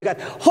God.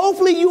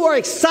 Hopefully you are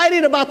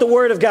excited about the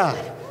Word of God.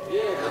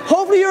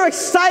 Hopefully you're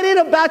excited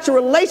about your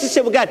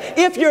relationship with God.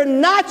 If you're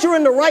not, you're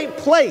in the right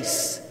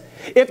place.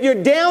 If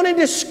you're down and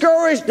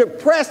discouraged,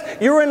 depressed,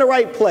 you're in the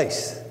right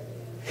place.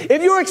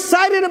 If you're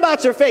excited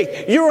about your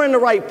faith, you're in the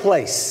right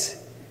place.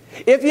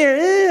 If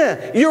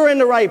you're in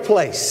the right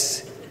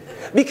place.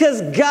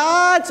 Because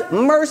God's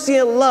mercy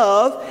and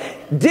love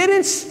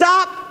didn't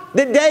stop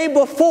the day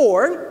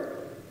before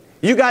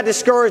you got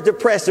discouraged,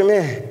 depressed, or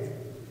mad.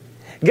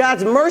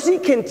 God's mercy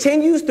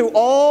continues through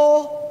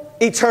all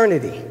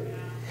eternity.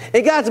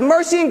 And God's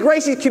mercy and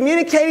grace is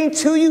communicating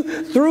to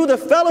you through the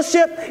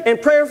fellowship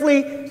and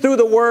prayerfully through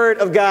the Word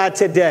of God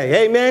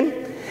today.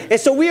 Amen. And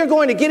so we are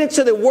going to get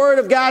into the Word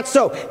of God.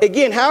 So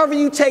again, however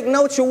you take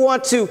notes, you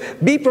want to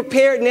be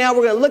prepared now.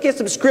 We're going to look at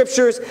some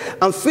scriptures.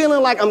 I'm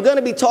feeling like I'm going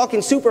to be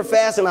talking super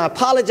fast, and I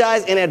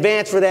apologize in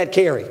advance for that,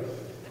 Carrie.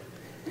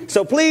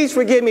 So please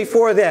forgive me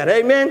for that.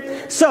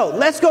 Amen. So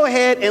let's go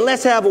ahead and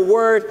let's have a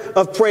word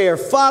of prayer.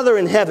 Father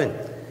in heaven,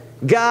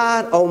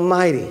 God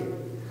Almighty,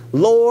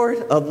 Lord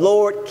of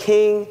Lords,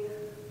 King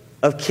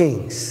of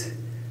Kings.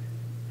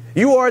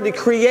 You are the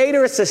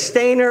creator and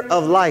sustainer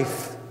of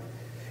life.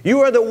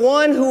 You are the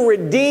one who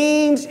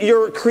redeems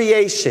your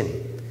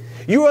creation.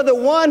 You are the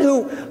one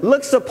who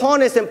looks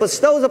upon us and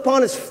bestows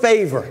upon us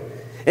favor.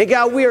 And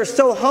God, we are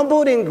so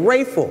humbled and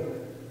grateful.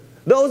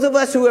 Those of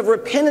us who have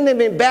repented and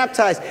been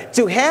baptized,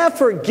 to have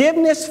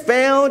forgiveness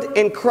found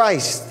in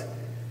Christ,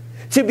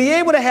 to be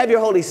able to have your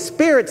Holy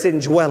Spirit's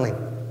indwelling,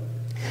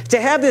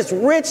 to have this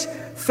rich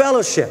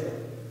fellowship.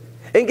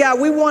 And God,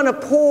 we want to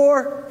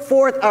pour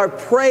forth our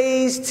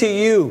praise to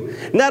you,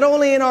 not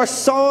only in our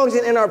songs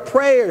and in our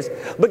prayers,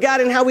 but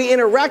God, in how we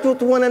interact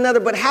with one another,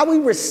 but how we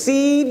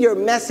receive your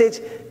message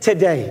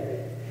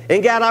today.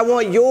 And God, I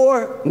want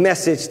your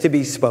message to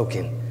be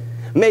spoken.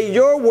 May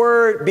your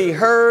word be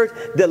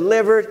heard,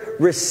 delivered,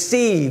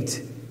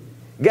 received,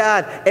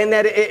 God, and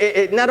that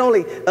it not only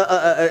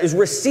is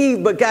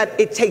received, but God,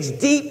 it takes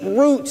deep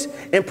roots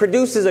and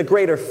produces a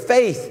greater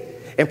faith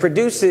and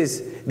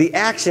produces the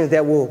actions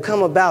that will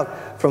come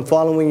about from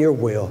following your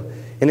will.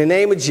 In the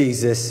name of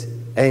Jesus,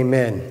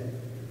 amen.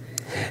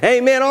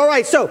 Amen. All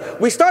right, so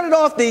we started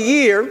off the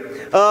year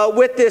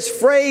with this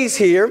phrase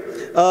here,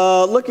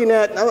 looking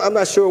at, I'm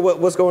not sure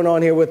what's going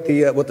on here with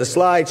the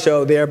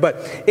slideshow there,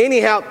 but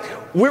anyhow,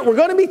 we're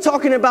going to be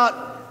talking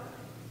about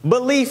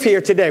belief here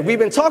today. We've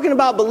been talking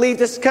about belief.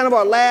 This is kind of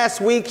our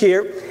last week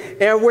here,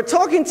 and we're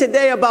talking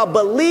today about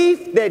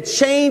belief that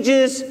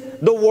changes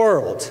the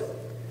world.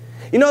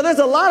 You know, there's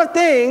a lot of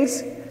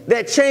things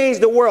that change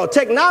the world.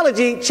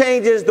 Technology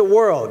changes the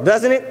world,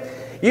 doesn't it?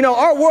 You know,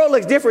 our world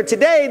looks different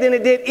today than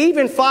it did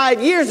even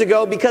 5 years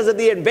ago because of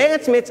the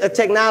advancements of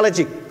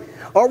technology.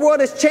 Our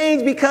world has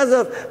changed because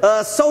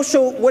of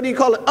social,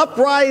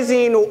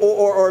 uprising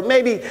or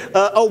maybe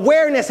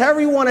awareness,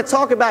 however you want to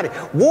talk about it.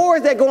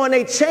 Wars that go on,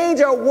 they change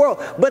our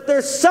world. But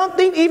there's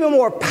something even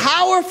more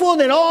powerful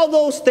than all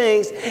those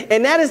things,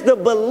 and that is the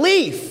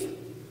belief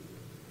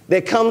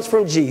that comes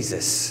from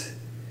Jesus.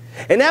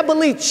 And that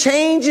belief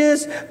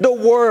changes the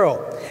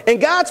world. And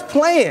God's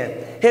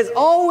plan has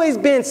always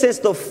been, since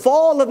the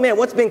fall of man,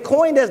 what's been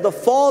coined as the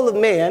fall of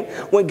man,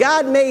 when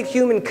God made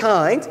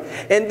humankind,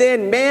 and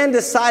then man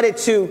decided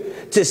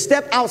to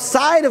step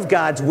outside of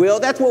God's will.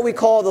 That's what we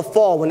call the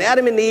fall. When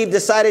Adam and Eve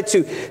decided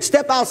to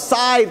step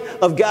outside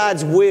of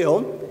God's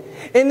will.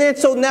 And then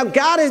so now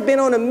God has been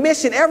on a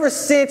mission ever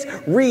since,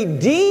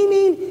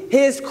 redeeming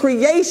his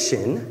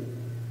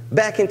creation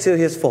back into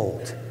his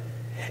fold.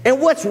 And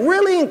what's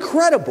really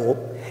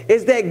incredible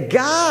is that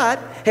God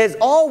has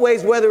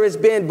always, whether it's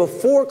been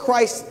before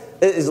Christ,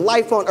 his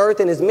life on earth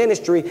and his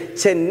ministry,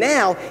 to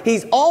now,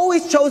 he's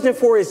always chosen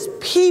for his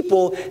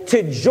people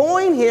to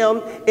join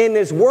him in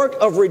this work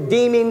of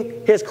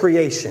redeeming his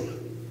creation.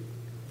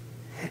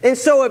 And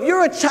so if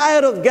you're a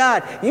child of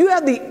God, you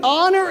have the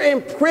honor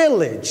and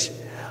privilege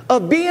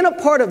of being a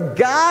part of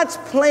God's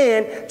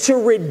plan to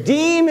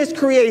redeem his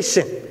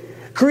creation.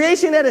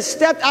 Creation that has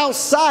stepped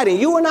outside, and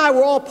you and I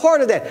were all part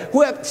of that,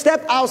 who have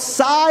stepped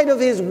outside of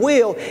his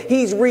will.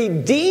 He's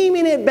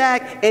redeeming it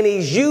back, and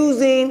he's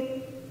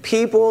using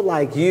people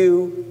like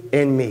you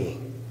and me.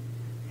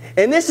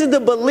 And this is the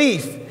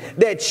belief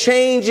that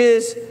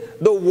changes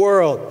the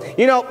world.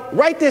 You know,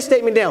 write this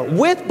statement down.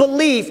 With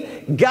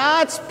belief,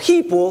 God's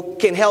people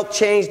can help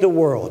change the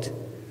world.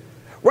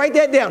 Write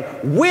that down.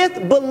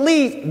 With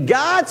belief,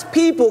 God's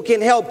people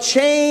can help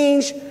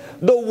change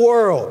the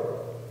world.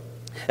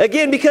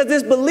 Again, because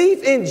this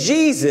belief in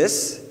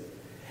Jesus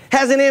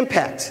has an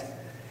impact.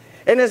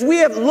 And as we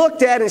have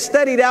looked at and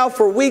studied out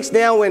for weeks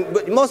now, when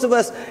most of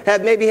us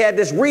have maybe had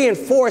this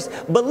reinforced,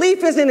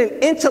 belief isn't an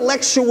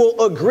intellectual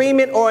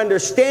agreement or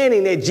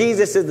understanding that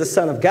Jesus is the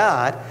Son of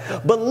God.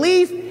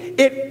 Belief,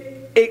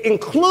 it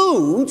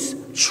includes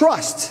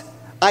trust.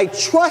 I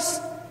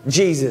trust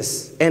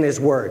Jesus and his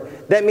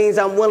word. That means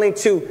I'm willing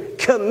to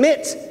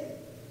commit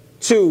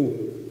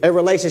to a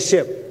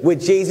relationship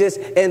with Jesus,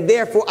 and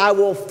therefore I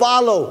will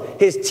follow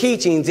his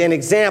teachings and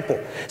example.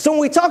 So when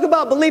we talk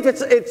about belief,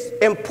 it's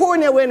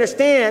important that we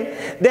understand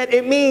that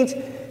it means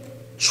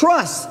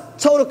trust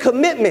total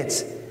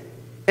commitment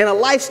and a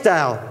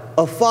lifestyle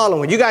of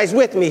following. You guys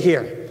with me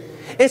here?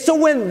 And so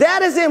when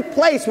that is in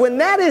place, when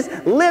that is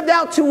lived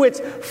out to its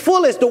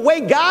fullest, the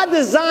way God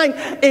designed,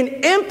 an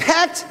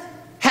impact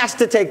has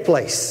to take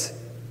place.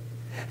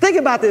 Think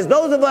about this.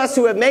 Those of us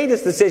who have made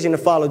this decision to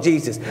follow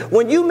Jesus,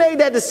 when you made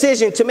that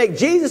decision to make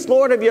Jesus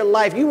Lord of your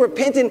life, you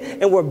repented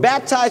and were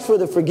baptized for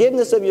the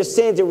forgiveness of your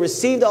sins and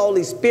received the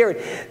Holy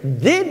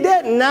Spirit. Did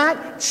that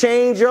not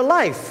change your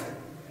life?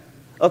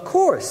 Of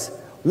course.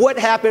 What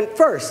happened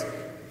first?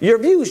 Your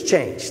views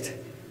changed.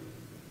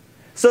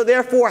 So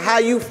therefore, how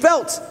you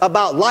felt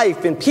about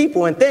life and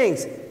people and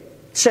things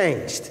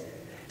changed.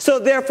 So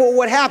therefore,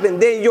 what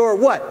happened? Then your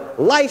what?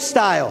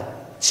 Lifestyle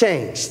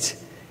changed.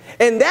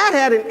 And that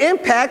had an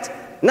impact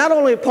not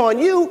only upon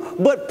you,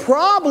 but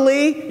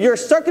probably your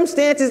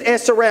circumstances and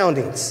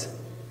surroundings.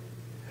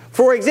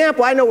 For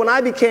example, I know when I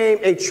became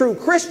a true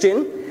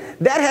Christian,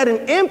 that had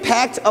an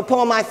impact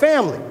upon my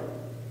family.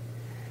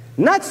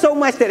 Not so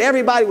much that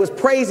everybody was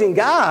praising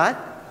God,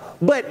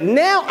 but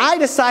now I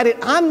decided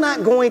I'm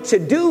not going to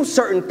do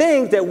certain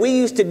things that we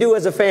used to do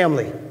as a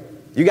family.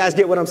 You guys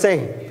get what I'm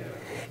saying?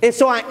 And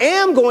so I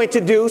am going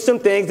to do some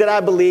things that I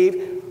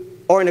believe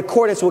are in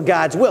accordance with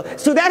God's will.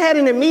 So that had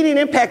an immediate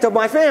impact on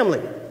my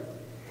family.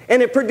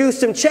 And it produced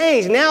some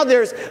change. Now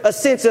there's a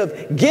sense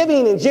of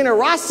giving and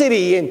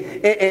generosity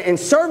and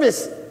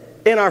service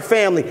in our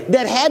family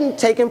that hadn't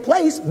taken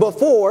place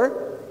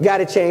before God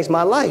had changed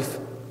my life.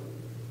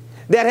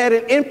 That had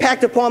an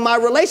impact upon my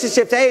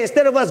relationships. Hey,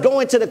 instead of us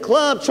going to the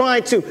club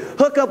trying to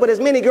hook up with as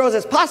many girls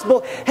as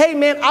possible, hey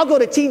man, I'll go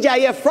to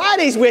TGIF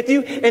Fridays with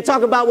you and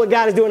talk about what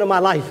God is doing in my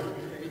life.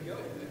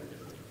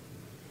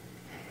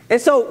 And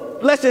so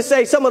let's just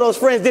say some of those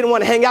friends didn't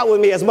want to hang out with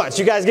me as much.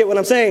 You guys get what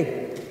I'm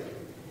saying?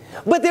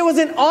 But there was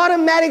an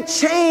automatic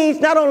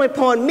change not only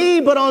upon me,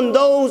 but on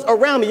those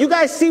around me. You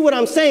guys see what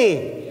I'm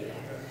saying?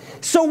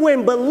 So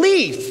when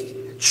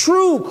belief,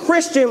 true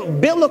Christian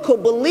biblical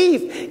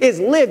belief is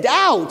lived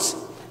out,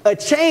 a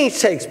change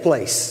takes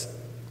place.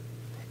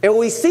 And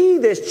we see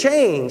this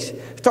change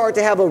start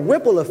to have a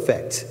ripple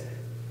effect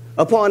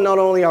upon not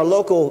only our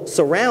local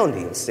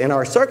surroundings and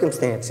our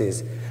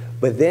circumstances,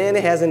 but then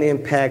it has an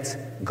impact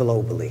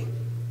globally.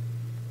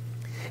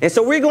 And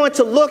so we're going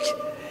to look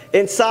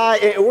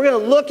inside, and we're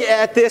going to look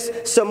at this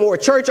some more.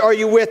 Church, are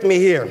you with me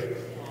here?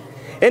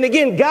 And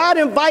again, God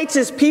invites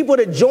his people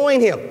to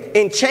join him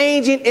in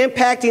changing,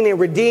 impacting, and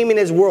redeeming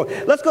his world.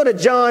 Let's go to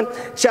John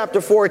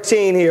chapter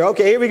 14 here.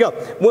 Okay, here we go.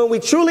 When we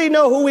truly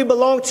know who we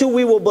belong to,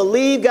 we will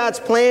believe God's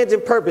plans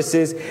and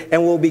purposes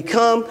and will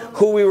become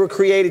who we were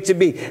created to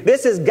be.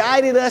 This has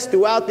guided us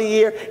throughout the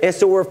year, and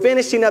so we're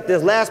finishing up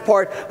this last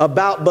part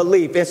about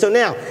belief. And so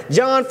now,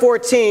 John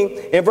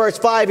 14 and verse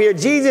 5 here,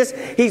 Jesus,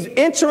 he's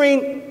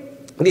entering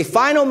the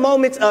final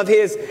moments of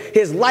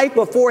his life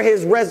before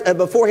his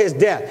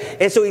death.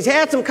 And so he's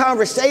had some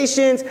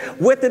conversations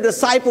with the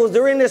disciples.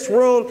 They're in this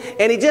room,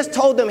 and he just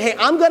told them, hey,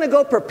 I'm going to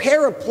go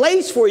prepare a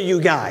place for you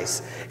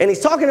guys. And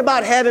he's talking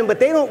about heaven, but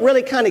they don't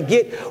really kind of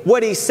get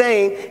what he's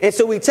saying. And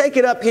so we take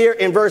it up here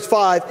in verse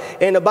 5,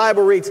 and the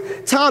Bible reads,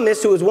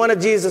 Thomas, who is one of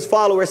Jesus'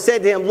 followers,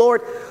 said to him,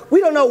 Lord, we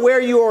don't know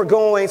where you are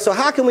going, so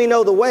how can we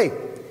know the way?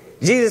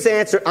 Jesus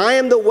answered, I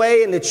am the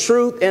way and the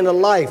truth and the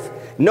life.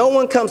 No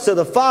one comes to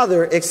the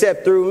Father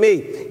except through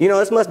me. You know,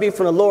 this must be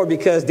from the Lord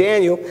because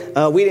Daniel,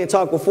 we didn't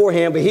talk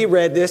beforehand, but he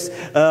read this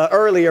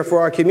earlier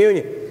for our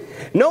communion.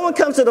 No one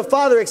comes to the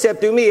Father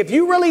except through me. If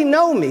you really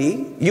know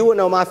me, you will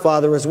know my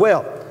Father as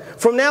well.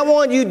 From now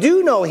on, you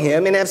do know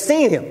him and have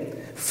seen him.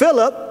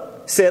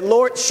 Philip said,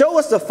 Lord, show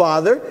us the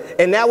Father,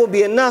 and that will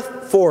be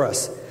enough for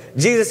us.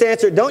 Jesus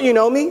answered, don't you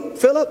know me,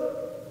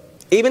 Philip?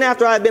 Even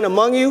after I've been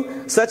among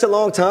you such a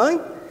long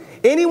time?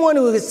 Anyone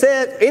who has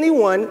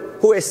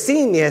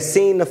seen me has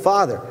seen the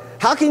Father.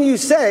 How can you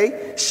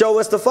say, show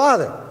us the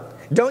Father?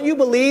 Don't you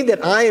believe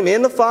that I am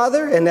in the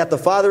Father and that the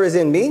Father is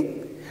in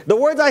me? The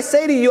words I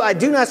say to you, I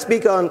do not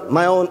speak on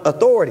my own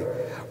authority.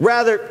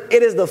 Rather,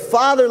 it is the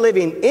Father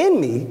living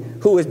in me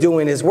who is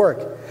doing his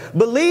work.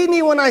 Believe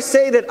me when I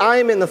say that I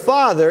am in the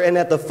Father and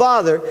that the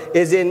Father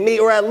is in me,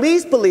 or at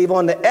least believe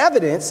on the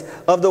evidence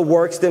of the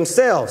works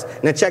themselves.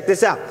 Now check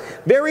this out.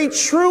 Very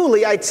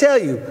truly, I tell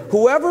you,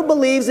 whoever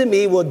believes in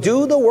me will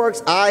do the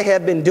works I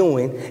have been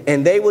doing,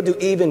 and they will do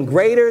even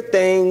greater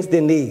things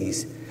than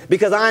these,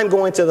 because I am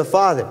going to the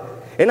Father.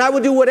 And I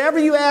will do whatever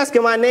you ask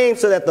in my name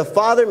so that the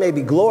Father may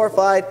be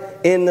glorified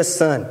in the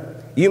Son.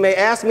 You may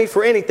ask me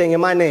for anything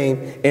in my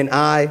name, and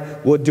I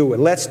will do it.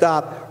 Let's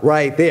stop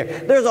right there.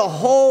 There's a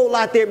whole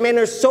lot there. Man,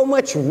 there's so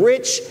much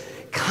rich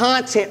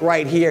content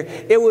right here.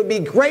 It would be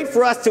great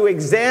for us to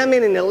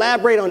examine and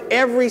elaborate on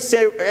every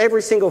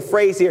single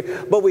phrase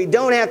here, but we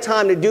don't have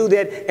time to do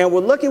that, and we're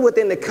looking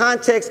within the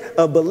context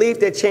of belief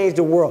that changed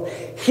the world.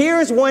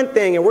 Here's one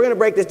thing, and we're going to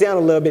break this down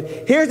a little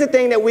bit. Here's the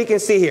thing that we can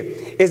see here,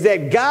 is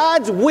that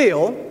God's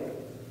will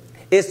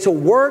is to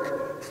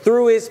work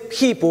through his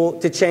people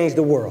to change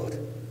the world.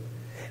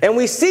 And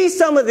we see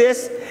some of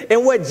this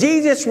in what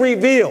Jesus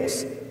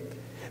reveals.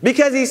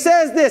 Because he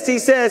says this, he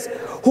says,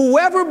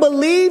 whoever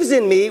believes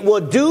in me will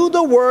do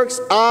the works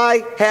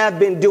I have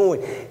been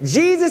doing.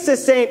 Jesus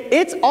is saying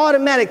it's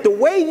automatic. The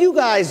way you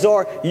guys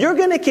are, you're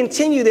going to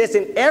continue this,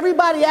 and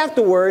everybody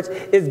afterwards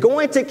is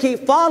going to keep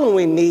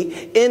following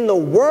me in the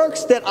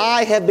works that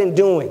I have been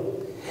doing.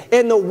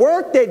 And the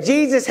work that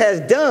Jesus has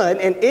done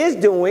and is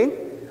doing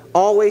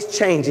always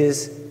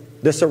changes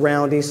the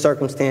surrounding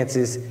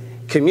circumstances,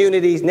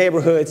 communities,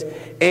 neighborhoods,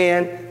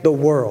 and the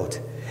world.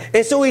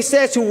 And so he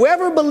says,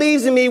 whoever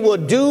believes in me will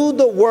do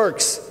the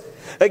works.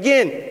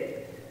 Again,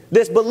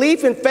 this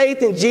belief and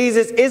faith in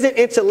Jesus isn't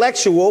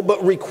intellectual,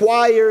 but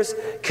requires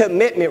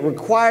commitment,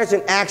 requires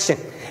an action.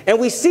 And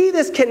we see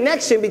this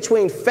connection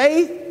between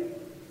faith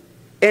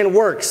and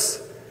works.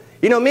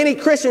 You know, many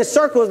Christian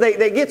circles,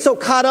 they get so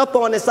caught up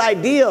on this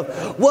idea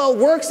of, well,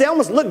 works, they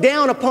almost look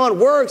down upon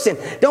works and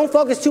don't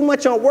focus too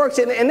much on works.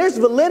 And there's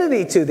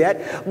validity to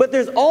that. But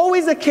there's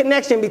always a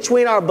connection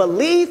between our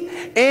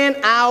belief and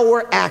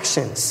our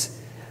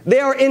actions. They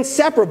are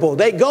inseparable.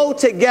 They go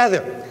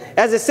together.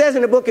 As it says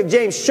in the book of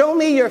James, show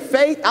me your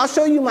faith. I'll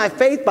show you my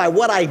faith by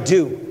what I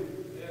do.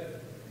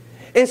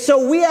 And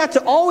so we have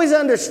to always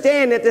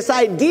understand that this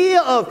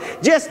idea of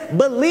just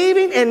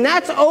believing and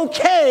that's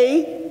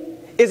okay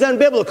is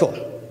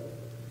unbiblical,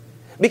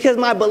 because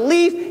my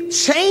belief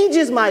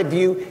changes my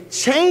view,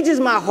 changes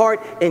my heart,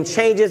 and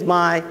changes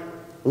my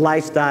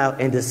lifestyle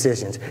and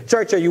decisions.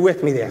 Church, are you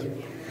with me there?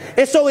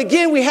 And so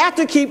again, we have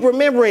to keep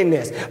remembering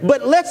this.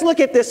 But let's look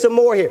at this some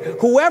more here.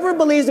 Whoever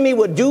believes in me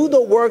will do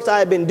the works I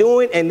have been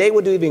doing, and they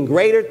will do even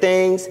greater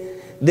things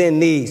than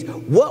these.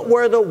 What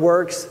were the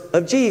works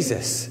of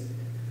Jesus?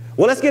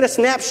 Well, let's get a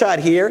snapshot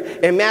here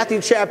in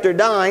Matthew chapter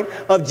 9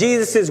 of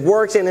Jesus'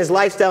 works and his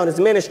lifestyle and his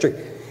ministry.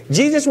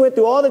 Jesus went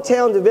through all the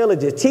towns and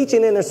villages,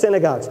 teaching in their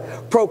synagogues,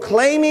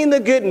 proclaiming the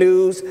good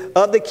news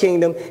of the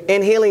kingdom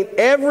and healing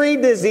every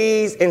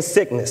disease and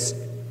sickness.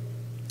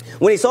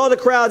 When he saw the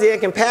crowds, he had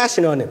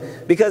compassion on them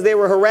because they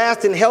were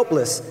harassed and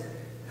helpless,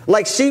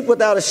 like sheep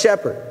without a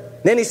shepherd.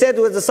 Then he said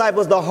to his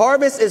disciples, the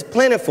harvest is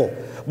plentiful,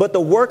 but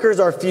the workers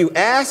are few.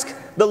 Ask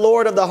the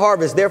Lord of the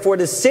harvest, therefore,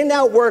 to send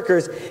out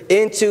workers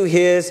into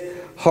his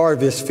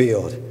harvest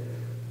field.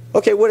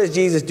 Okay, what is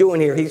Jesus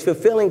doing here? He's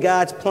fulfilling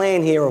God's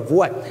plan here of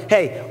what?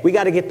 Hey, we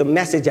got to get the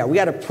message out. We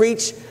got to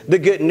preach the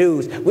good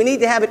news. We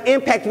need to have an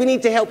impact. We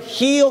need to help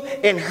heal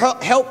and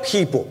help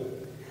people.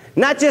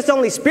 Not just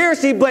only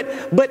spiritually,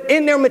 but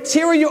in their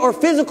material or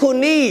physical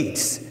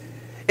needs.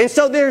 And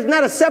so there's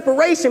not a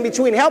separation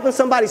between helping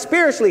somebody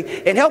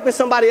spiritually and helping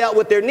somebody out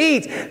with their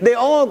needs. They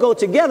all go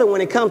together when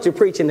it comes to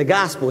preaching the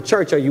gospel.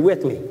 Church, are you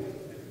with me?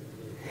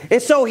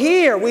 And so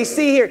here, we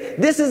see here,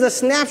 this is a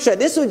snapshot.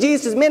 This is what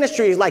Jesus'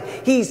 ministry is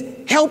like. He's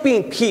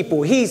helping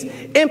people. He's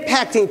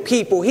impacting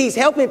people. He's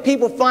helping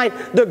people find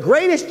the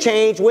greatest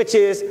change, which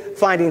is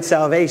finding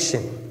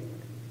salvation.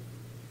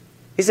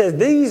 He says,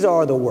 these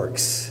are the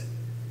works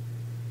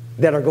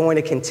that are going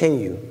to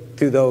continue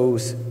through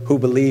those who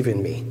believe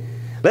in me.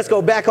 Let's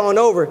go back on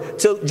over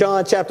to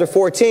John chapter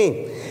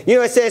 14. You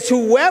know, it says,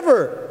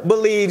 whoever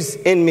believes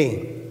in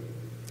me.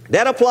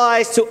 That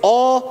applies to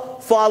all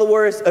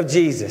followers of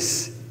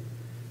Jesus.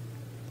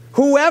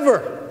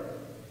 Whoever.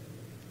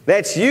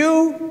 That's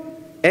you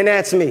and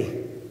that's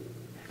me.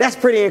 That's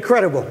pretty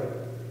incredible.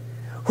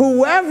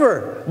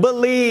 Whoever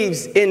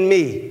believes in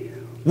me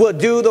will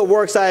do the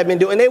works I have been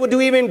doing. And they will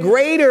do even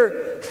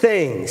greater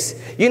things.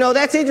 You know,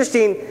 that's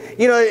interesting.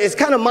 You know, it's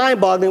kind of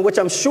mind-boggling, which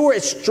I'm sure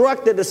it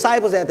struck the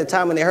disciples at the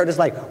time when they heard. It's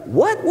like,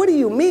 what? What do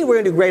you mean we're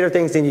going to do greater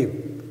things than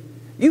you?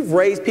 You've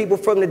raised people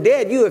from the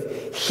dead. You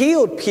have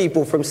healed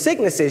people from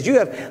sicknesses. You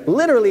have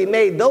literally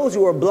made those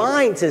who are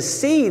blind to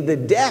see, the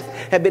deaf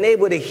have been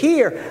able to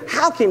hear.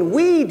 How can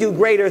we do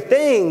greater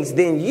things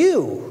than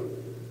you?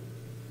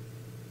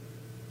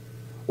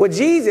 Well,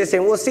 Jesus,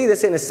 and we'll see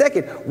this in a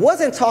second,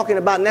 wasn't talking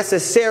about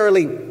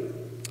necessarily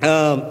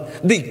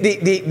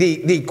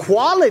the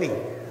quality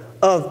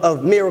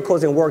of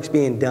miracles and works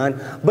being done,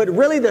 but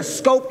really the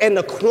scope and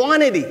the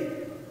quantity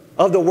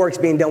of the works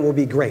being done will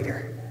be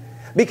greater.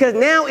 Because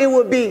now it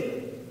will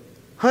be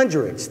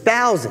hundreds,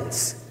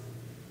 thousands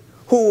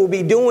who will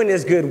be doing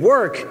this good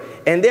work,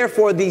 and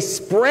therefore the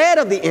spread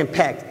of the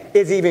impact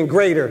is even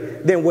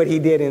greater than what he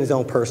did in his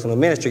own personal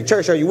ministry.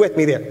 Church, are you with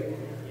me there?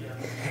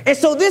 And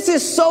so this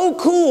is so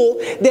cool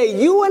that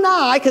you and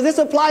I, because this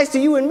applies to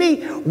you and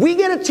me, we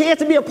get a chance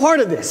to be a part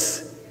of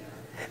this.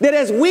 That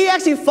as we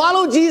actually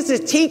follow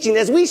Jesus' teaching,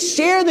 as we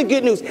share the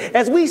good news,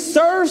 as we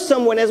serve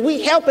someone, as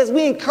we help, as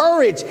we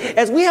encourage,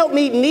 as we help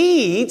meet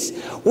needs,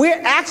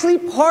 we're actually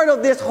part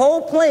of this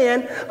whole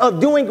plan of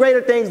doing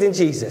greater things than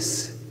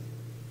Jesus.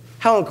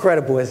 How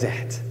incredible is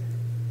that?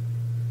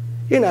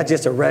 You're not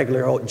just a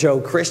regular old Joe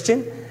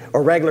Christian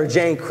or regular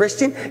Jane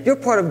Christian. You're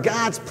part of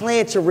God's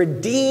plan to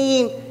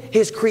redeem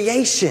his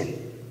creation.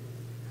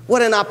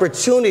 What an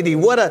opportunity,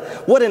 what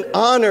an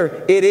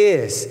honor it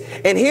is.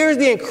 And here's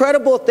the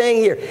incredible thing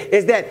here,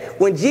 is that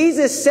when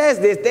Jesus says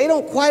this, they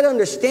don't quite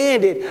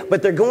understand it,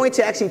 but they're going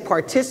to actually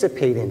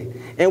participate in it.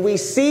 And we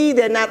see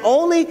that not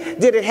only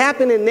did it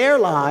happen in their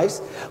lives,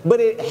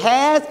 but it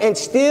has and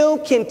still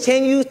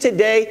continues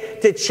today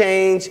to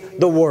change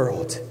the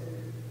world.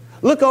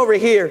 Look over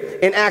here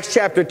in Acts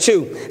chapter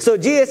 2. So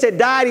Jesus had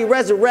died, he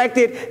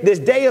resurrected. This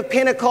day of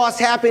Pentecost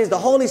happens. The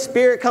Holy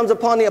Spirit comes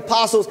upon the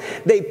apostles.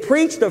 They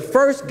preach the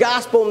first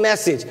gospel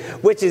message,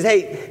 which is,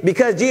 hey,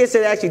 because Jesus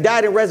had actually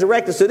died and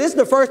resurrected. So this is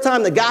the first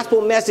time the gospel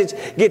message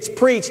gets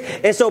preached.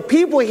 And so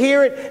people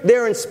hear it,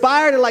 they're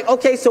inspired. They're like,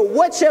 okay, so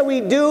what shall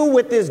we do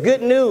with this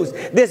good news?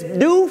 This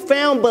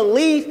newfound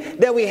belief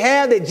that we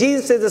have that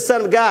Jesus is the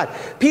Son of God.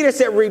 Peter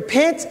said,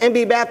 repent and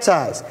be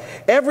baptized,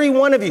 every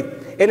one of you,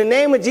 in the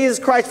name of Jesus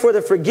Christ for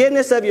the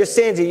forgiveness of your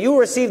sins, and you will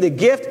receive the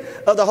gift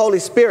of the Holy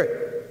Spirit.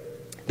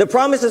 The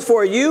promise is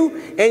for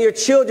you and your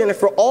children and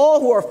for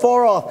all who are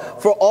far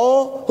off, for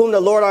all whom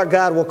the Lord our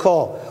God will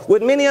call.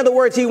 With many other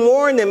words, he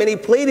warned them and he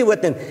pleaded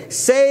with them,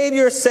 save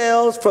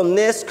yourselves from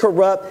this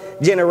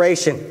corrupt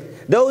generation.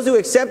 Those who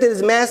accepted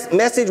his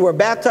message were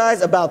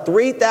baptized. About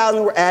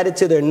 3,000 were added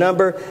to their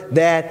number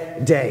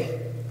that day.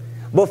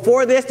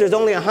 Before this, there's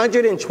only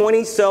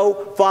 120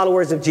 so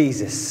followers of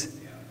Jesus.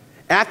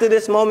 After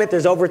this moment,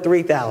 there's over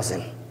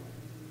 3,000.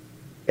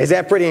 Is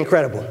that pretty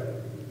incredible?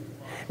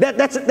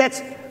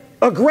 That's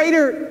a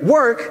greater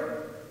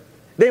work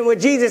than what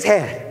Jesus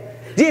had.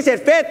 Jesus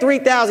had fed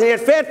 3,000, he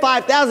had fed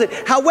 5,000.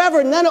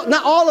 However,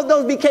 not all of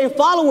those became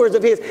followers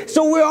of his.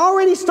 So we're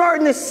already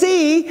starting to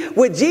see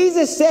what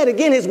Jesus said.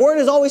 Again, his word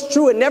is always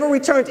true. It never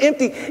returns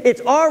empty. It's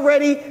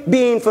already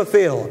being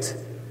fulfilled.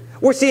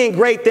 We're seeing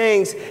great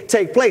things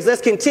take place.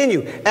 Let's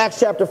continue. Acts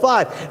chapter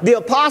 5. The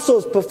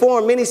apostles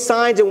performed many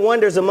signs and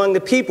wonders among the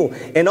people,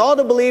 and all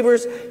the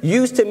believers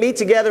used to meet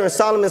together in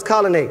Solomon's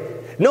colonnade.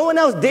 No one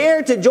else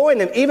dared to join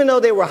them, even though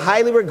they were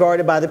highly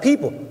regarded by the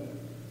people.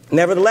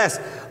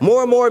 Nevertheless,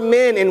 more and more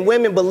men and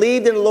women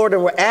believed in the Lord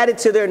and were added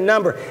to their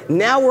number.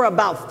 Now we're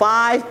about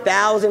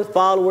 5,000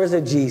 followers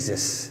of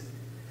Jesus.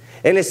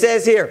 And it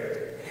says here,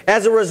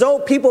 as a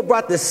result, people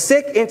brought the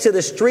sick into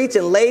the streets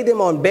and laid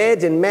them on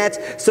beds and mats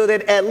so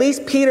that at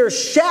least Peter's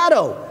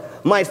shadow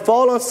might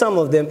fall on some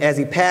of them as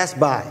he passed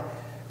by.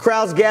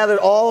 Crowds gathered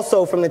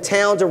also from the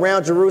towns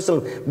around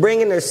Jerusalem,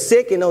 bringing their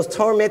sick and those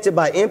tormented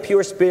by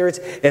impure spirits,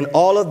 and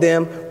all of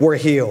them were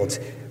healed.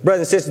 Brothers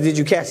and sisters, did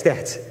you catch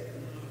that?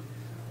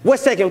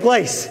 What's taking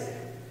place?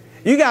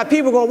 You got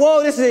people going,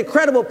 whoa, this is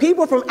incredible.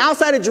 People from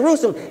outside of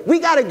Jerusalem, we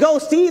got to go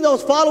see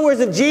those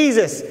followers of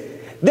Jesus.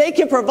 They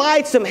can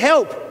provide some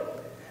help.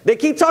 They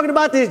keep talking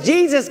about this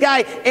Jesus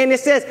guy, and it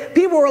says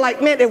people were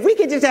like, man, if we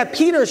could just have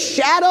Peter's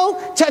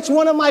shadow touch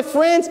one of my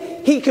friends,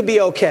 he could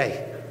be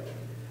okay.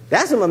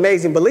 That's some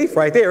amazing belief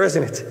right there,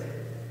 isn't it?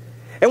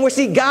 And we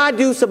see God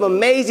do some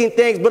amazing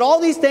things, but all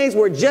these things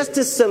were just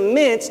to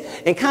cement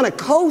and kind of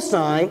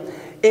co-sign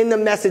in the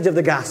message of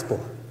the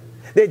gospel,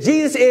 that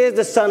Jesus is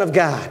the Son of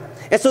God.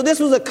 And so this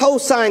was a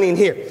co-signing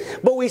here.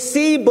 But we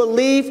see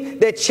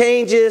belief that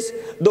changes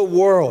the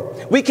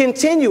world. We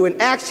continue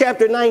in Acts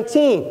chapter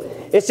 19.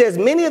 It says,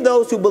 many of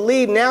those who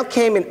believed now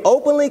came and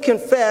openly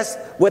confessed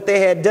what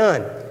they had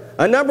done.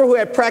 A number who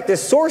had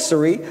practiced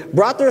sorcery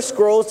brought their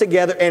scrolls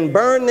together and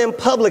burned them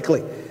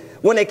publicly.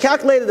 When they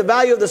calculated the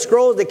value of the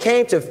scrolls, they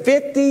came to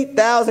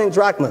 50,000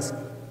 drachmas.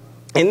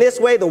 In this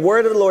way, the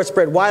word of the Lord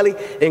spread widely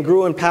and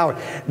grew in power.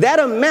 That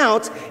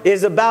amount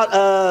is about,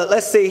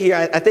 let's see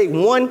here, I think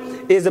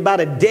one is about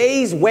a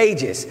day's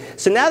wages.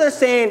 So now they're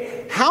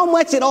saying how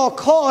much it all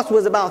cost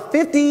was about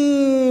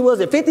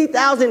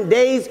 50,000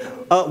 days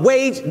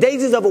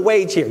days of a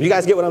wage here. You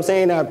guys get what I'm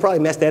saying? I probably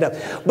messed that up.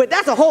 But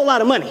that's a whole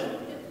lot of money.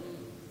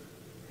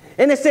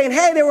 And they're saying,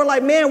 hey, they were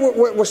like, man,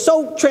 we're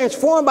so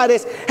transformed by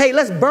this. Hey,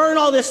 let's burn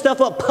all this stuff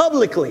up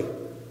publicly.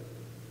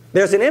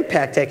 There's an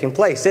impact taking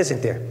place,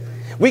 isn't there?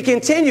 We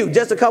continue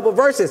just a couple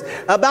verses.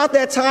 About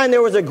that time,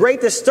 there was a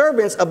great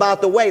disturbance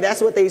about the way.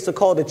 That's what they used to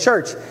call the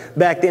church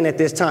back then at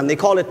this time. They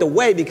called it the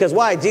way because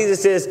why?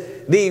 Jesus is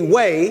the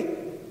way,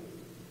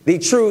 the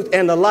truth,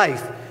 and the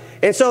life.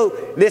 And so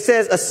this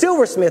says a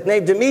silversmith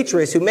named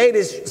Demetrius, who made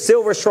his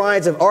silver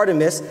shrines of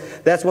Artemis,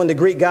 that's one of the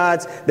Greek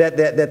gods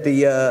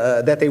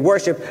that they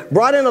worship,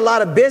 brought in a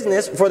lot of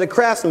business for the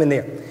craftsmen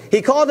there.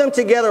 He called them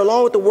together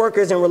along with the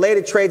workers in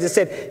related trades and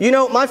said, you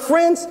know, my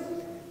friends,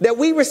 that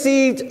we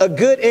received a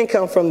good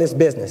income from this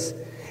business.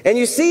 And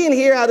you see in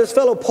here how this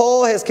fellow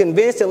Paul has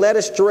convinced and led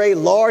astray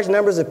large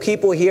numbers of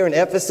people here in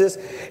Ephesus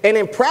and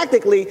in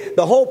practically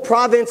the whole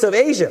province of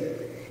Asia.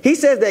 He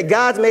says that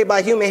gods made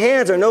by human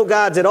hands are no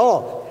gods at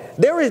all.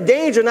 There is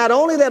danger not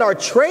only that our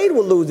trade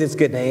will lose its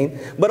good name,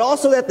 but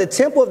also that the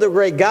temple of the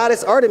great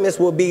goddess Artemis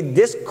will be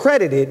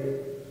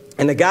discredited,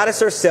 and the goddess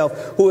herself,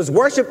 who is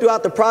worshipped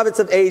throughout the province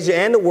of Asia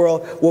and the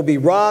world, will be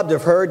robbed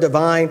of her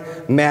divine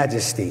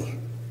majesty.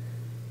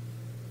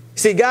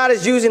 See, God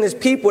is using his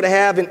people to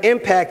have an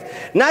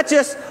impact, not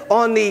just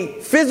on the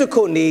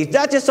physical needs,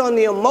 not just on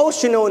the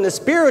emotional and the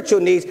spiritual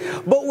needs,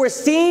 but we're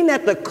seeing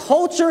that the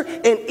culture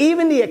and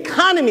even the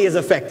economy is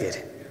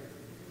affected.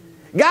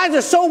 Guys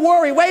are so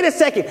worried, wait a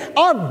second,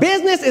 our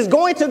business is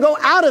going to go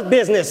out of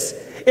business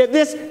if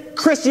this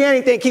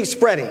Christianity thing keeps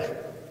spreading.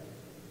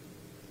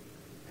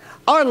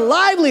 Our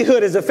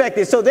livelihood is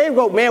affected, so they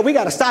go, man, we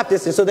got to stop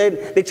this. And so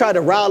they try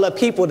to rile up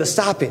people to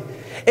stop it.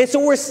 And so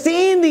we're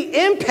seeing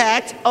the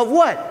impact of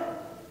what?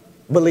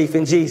 Belief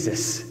in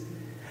Jesus.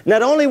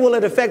 Not only will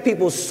it affect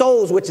people's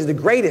souls, which is the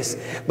greatest,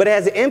 but it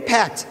has an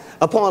impact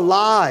upon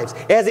lives.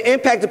 It has an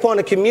impact upon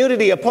the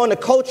community, upon the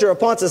culture,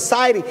 upon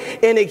society,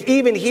 and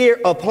even here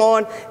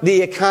upon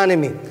the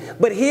economy.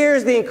 But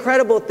here's the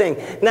incredible thing.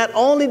 Not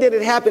only did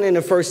it happen in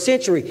the first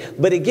century,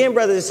 but again,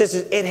 brothers and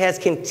sisters, it has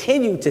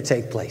continued to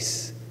take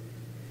place.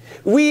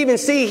 We even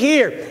see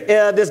here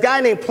this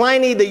guy named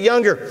Pliny the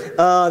Younger,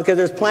 because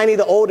there's Pliny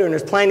the Older and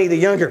there's Pliny the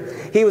Younger.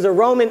 He was a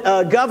Roman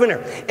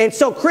governor. And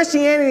so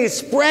Christianity is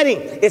spreading.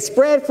 It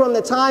spread from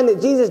the time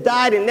that Jesus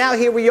died, and now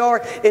here we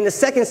are in the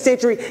 2nd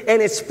century,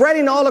 and it's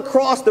spreading all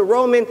across the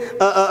Roman,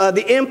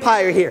 the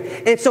empire here.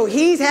 And so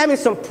he's having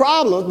some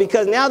problems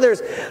because now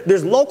there's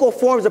local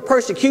forms of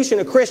persecution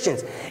of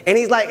Christians. And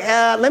he's like,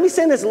 let me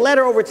send this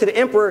letter over to the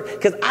emperor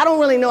because I don't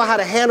really know how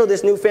to handle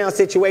this newfound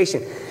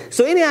situation.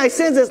 So anyhow, he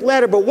sends this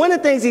letter, but one of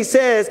the things he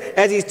says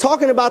as he's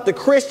talking about the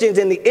Christians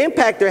and the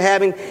impact they're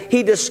having,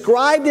 he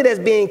described it as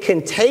being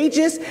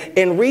contagious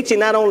and reaching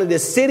not only the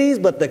cities,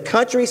 but the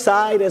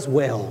countryside as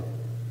well.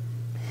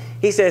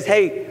 He says,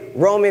 hey,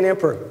 Roman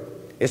Emperor,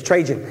 it's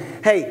Trajan.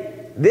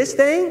 Hey, this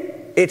thing,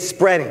 it's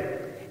spreading.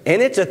 And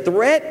it's a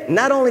threat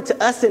not only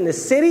to us in the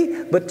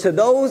city, but to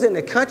those in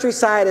the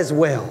countryside as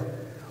well.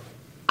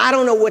 I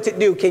don't know what to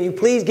do. Can you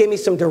please give me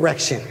some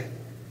direction?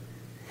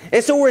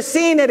 And so we're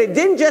seeing that it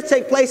didn't just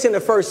take place in the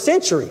 1st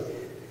century,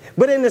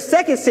 but in the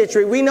 2nd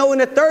century, we know in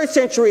the 3rd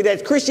century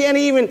that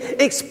Christianity even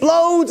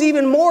explodes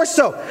even more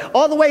so,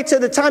 all the way to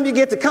the time you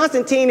get to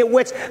Constantine, in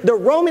which the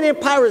Roman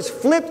Empire is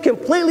flipped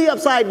completely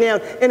upside down,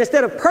 and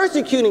instead of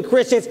persecuting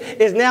Christians,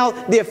 is now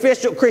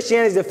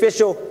Christianity's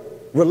official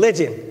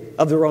religion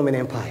of the Roman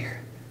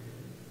Empire.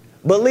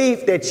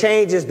 Belief that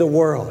changes the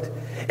world.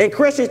 And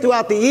Christians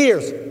throughout the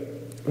years,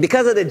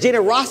 because of the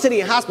generosity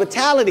and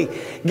hospitality,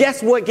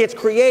 guess what gets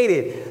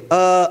created?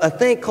 A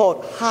thing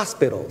called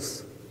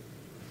hospitals.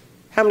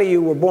 How many of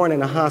you were born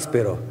in a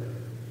hospital?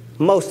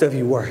 Most of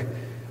you were.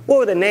 What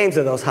were the names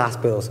of those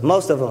hospitals?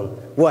 Most of them,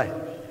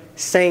 what?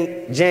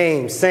 St.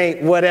 James,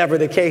 St. whatever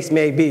the case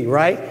may be,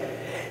 right?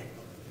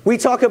 We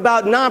talk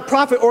about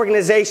nonprofit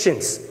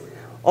organizations,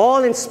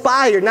 all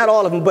inspired, not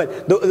all of them,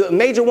 but the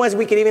major ones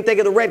we can even think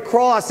of, the Red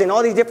Cross and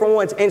all these different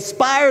ones,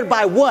 inspired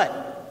by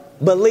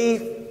what?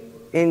 Belief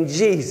in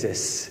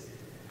Jesus.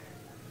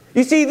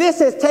 You see, this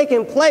has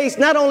taken place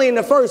not only in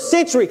the 1st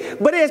century,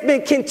 but it's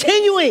been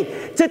continuing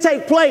to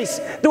take place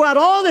throughout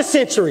all the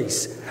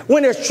centuries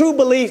when there's true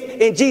belief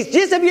in Jesus.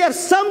 Just if you have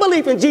some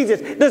belief in Jesus,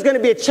 there's going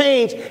to be a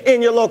change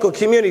in your local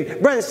community.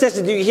 Brothers and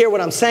sisters, do you hear what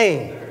I'm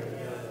saying?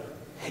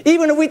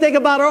 Even if we think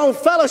about our own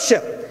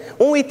fellowship,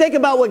 when we think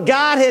about what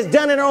God has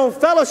done in our own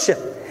fellowship,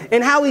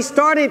 and how he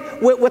started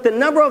with a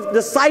number of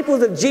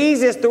disciples of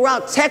Jesus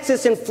throughout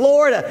Texas and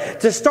Florida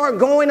to start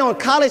going on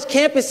college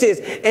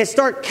campuses and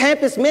start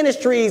campus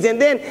ministries.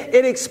 And then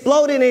it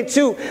exploded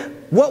into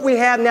what we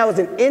have now is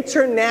an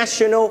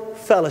international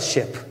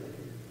fellowship,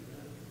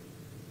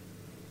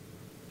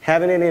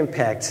 having an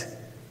impact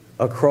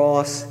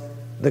across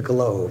the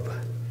globe.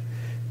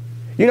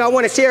 You know, I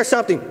want to share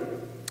something.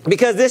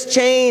 Because this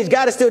change,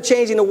 God is still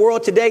changing the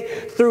world today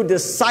through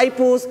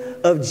disciples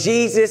of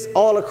Jesus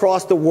all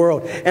across the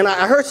world. And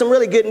I heard some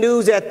really good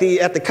news at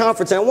the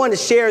conference, and I wanted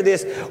to share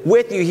this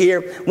with you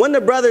here. One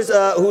of the brothers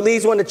who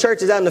leads one of the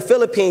churches out in the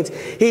Philippines,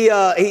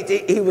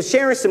 he was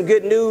sharing some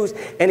good news,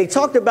 and he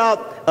talked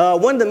about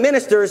one of the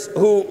ministers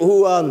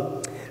who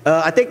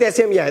I think that's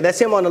him. Yeah,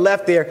 that's him on the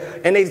left there.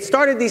 And they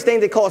started these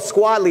things they call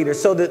squad leaders.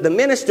 So the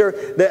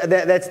minister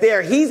that's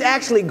there, he's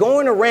actually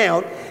going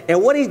around,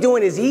 and what he's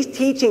doing is he's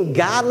teaching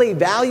godly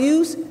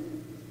values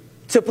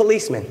to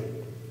policemen.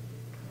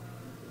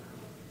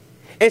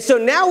 And so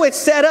now it's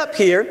set up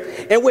here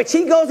in which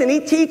he goes and he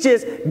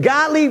teaches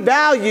godly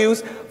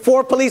values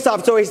for police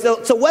officers.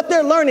 So what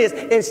they're learning is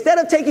instead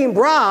of taking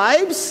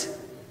bribes,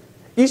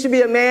 you should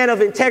be a man of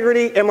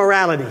integrity and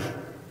morality.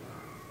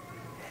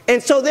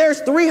 And so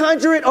there's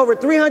over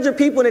 300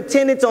 people in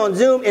attendance on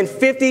Zoom and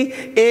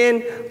 50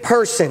 in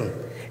person.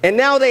 And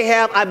now they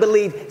have, I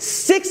believe,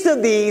 6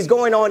 of these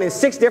going on in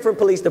 6 different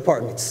police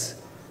departments.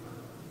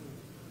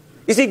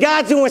 You see,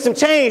 God's doing some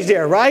change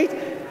there, right?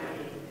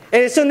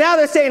 And so now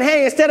they're saying,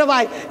 hey, instead of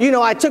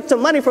I took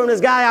some money from this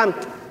guy,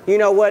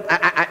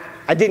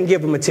 I didn't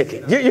give him a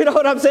ticket. You know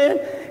what I'm saying?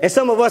 And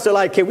some of us are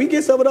like, can we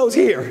get some of those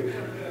here?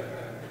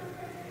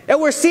 And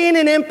we're seeing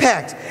an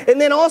impact.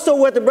 And then also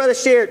what the brother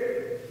shared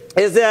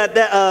is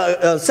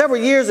that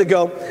several years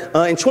ago,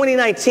 in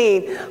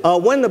 2019,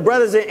 one of the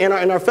brothers in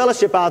our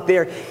fellowship out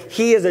there,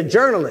 he is a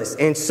journalist.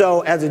 And so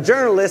as a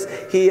journalist,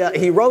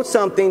 he wrote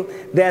something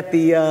that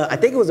I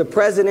think it was a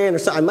president or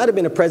something, it might have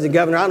been a president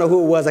governor, I don't know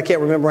who it was, I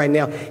can't remember right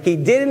now. He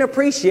didn't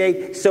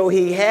appreciate, so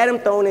he had him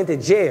thrown into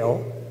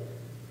jail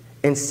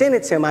and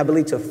sentenced him, I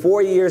believe, to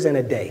 4 years and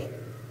a day.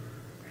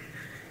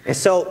 And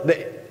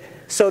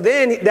so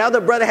then the other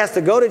brother has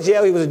to go to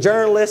jail. He was a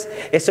journalist.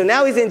 And so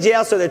now he's in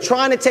jail. So they're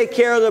trying to take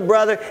care of the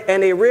brother.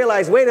 And they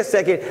realize, wait a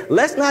second,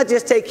 let's not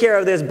just take care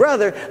of this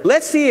brother.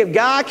 Let's see if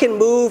God can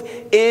move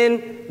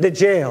in the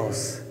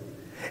jails.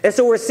 And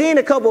so we're seeing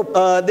a couple,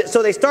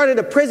 so they started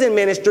a prison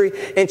ministry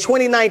in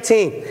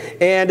 2019.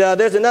 And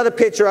there's another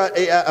picture,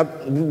 I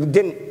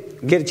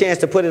didn't get a chance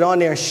to put it on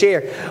there and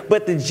share.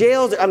 But the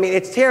jails, I mean,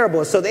 it's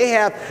terrible. So they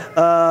have,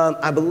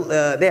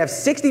 they have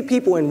 60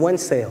 people in one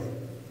cell.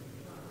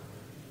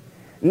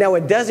 Now,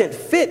 it doesn't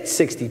fit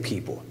 60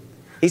 people.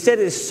 He said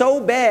it's so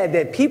bad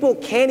that people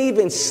can't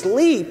even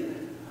sleep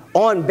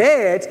on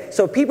beds.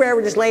 So people are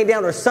just laying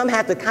down, or some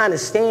have to kind of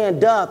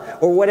stand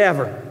up or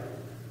whatever,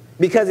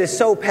 because it's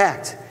so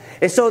packed.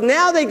 And so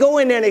now they go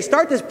in there and they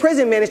start this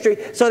prison ministry.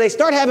 So they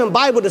start having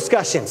Bible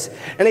discussions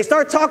and they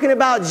start talking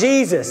about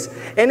Jesus.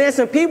 And then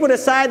some people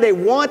decide they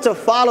want to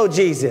follow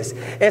Jesus.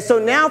 And so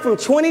now from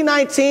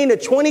 2019 to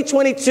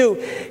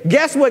 2022,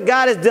 guess what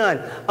God has done?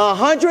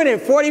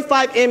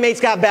 145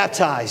 inmates got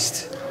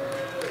baptized.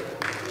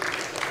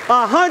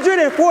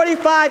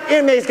 145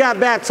 inmates got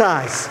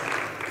baptized.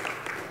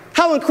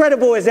 How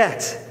incredible is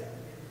that?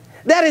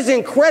 That is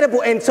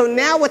incredible. And so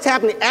now what's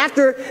happening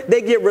after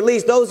they get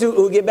released, those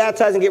who get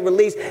baptized and get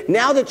released,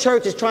 now the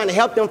church is trying to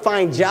help them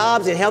find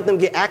jobs and help them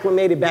get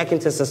acclimated back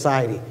into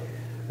society.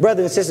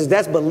 Brothers and sisters,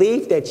 that's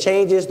belief that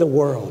changes the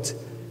world.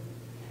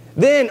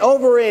 Then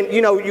over in,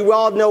 you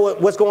all know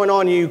what's going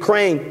on in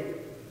Ukraine.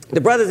 The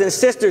brothers and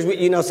sisters,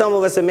 some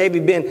of us have maybe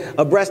been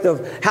abreast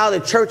of how the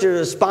church has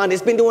responded.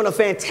 It's been doing a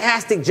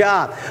fantastic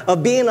job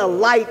of being a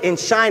light and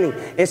shining.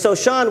 And so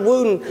Sean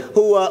Wooden,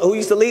 who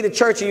used to lead the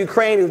church in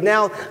Ukraine, who's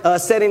now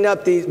setting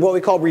up what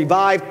we call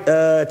Revive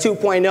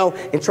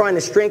 2.0 and trying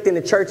to strengthen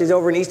the churches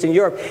over in Eastern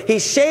Europe, he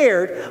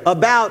shared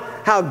about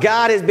how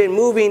God has been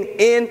moving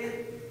in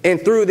and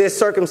through this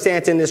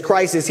circumstance and this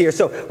crisis here.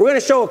 So we're going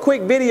to show a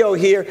quick video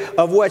here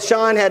of what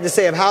Sean had to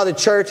say of how the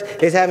church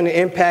is having an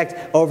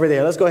impact over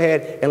there. Let's go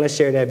ahead and let's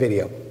share that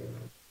video.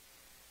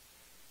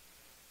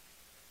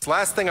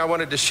 Last thing I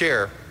wanted to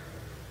share.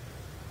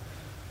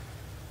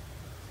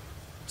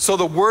 So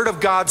the word of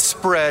God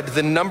spread,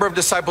 the number of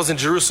disciples in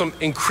Jerusalem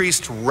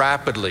increased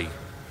rapidly.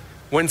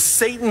 When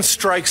Satan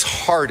strikes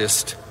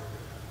hardest,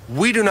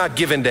 we do not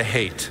give in to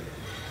hate.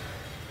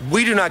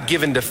 We do not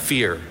give in to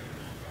fear.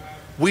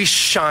 We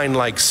shine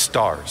like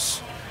stars.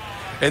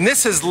 And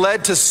this has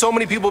led to so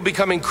many people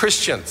becoming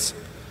Christians.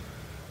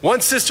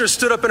 One sister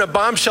stood up in a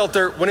bomb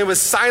shelter when it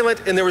was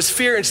silent and there was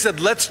fear, and she said,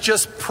 let's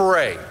just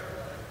pray.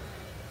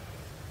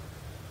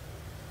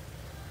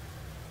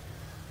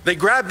 They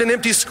grabbed an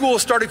empty school,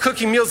 started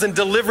cooking meals and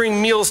delivering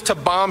meals to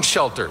bomb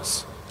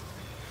shelters.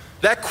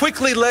 That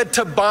quickly led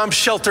to bomb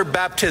shelter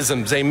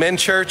baptisms. Amen,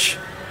 church?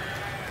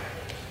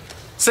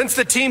 Since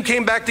the team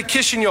came back to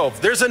Kishinev,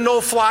 there's a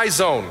no-fly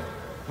zone.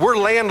 We're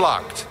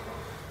landlocked,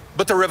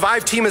 but the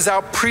Revive team is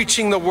out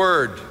preaching the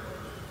word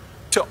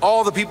to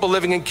all the people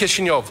living in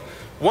Kishinev.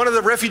 One of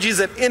the refugees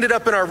that ended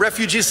up in our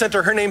refugee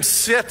center, her name's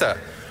Sveta.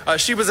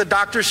 She was a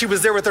doctor. She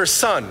was there with her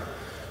son.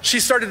 She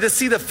started to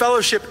see the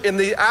fellowship in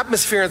the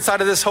atmosphere inside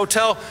of this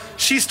hotel.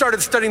 She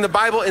started studying the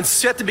Bible, and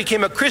Sveta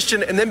became a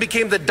Christian and then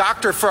became the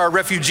doctor for our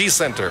refugee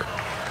center.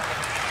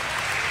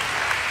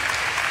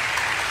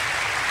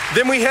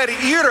 Then we had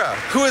Ira,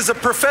 who is a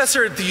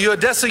professor at the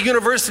Odessa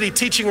University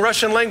teaching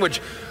Russian language.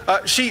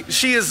 She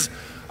is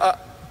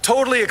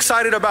totally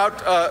excited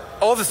about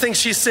all the things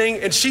she's seeing,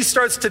 and she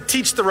starts to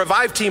teach the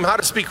Revive team how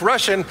to speak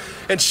Russian,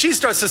 and she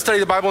starts to study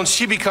the Bible, and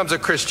she becomes a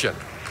Christian.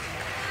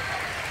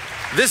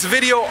 This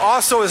video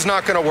also is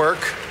not going to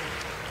work,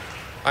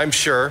 I'm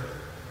sure,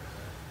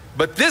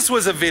 but this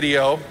was a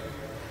video.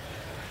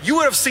 You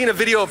would have seen a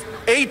video of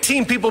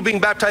 18 people being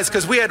baptized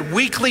because we had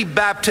weekly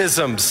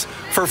baptisms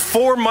for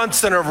 4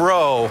 months in a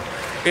row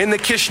in the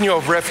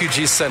Kishinev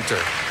Refugee Center.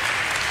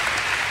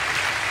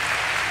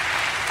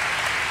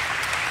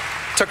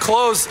 To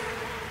close,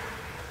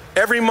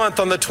 every month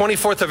on the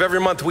 24th of every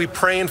month, we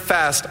pray and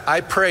fast. I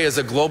pray as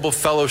a global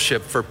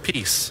fellowship for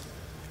peace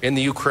in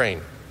the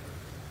Ukraine.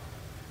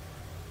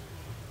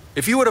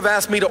 If you would have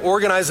asked me to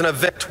organize an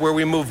event where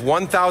we move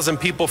 1,000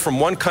 people from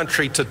one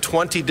country to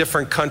 20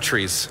 different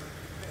countries,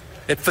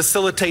 and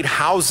facilitate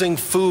housing,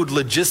 food,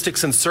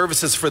 logistics, and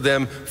services for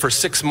them for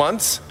 6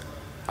 months,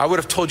 I would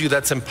have told you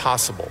that's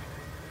impossible.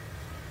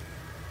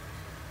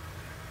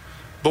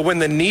 But when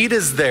the need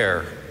is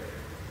there,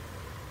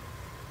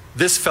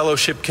 this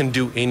fellowship can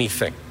do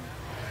anything.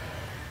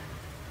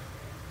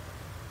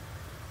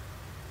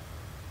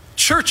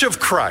 Church of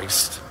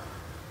Christ,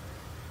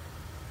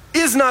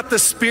 is not the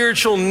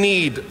spiritual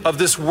need of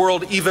this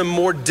world even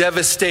more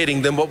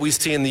devastating than what we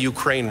see in the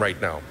Ukraine right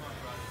now?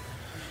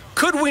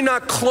 Could we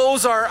not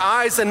close our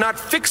eyes and not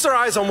fix our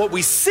eyes on what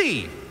we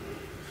see,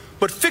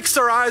 but fix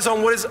our eyes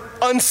on what is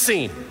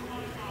unseen?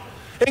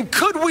 And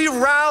could we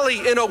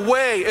rally in a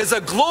way as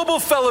a global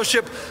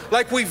fellowship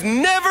like we've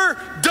never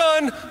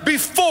done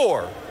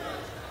before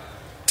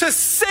to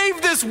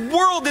save this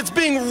world that's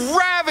being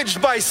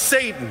ravaged by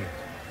Satan?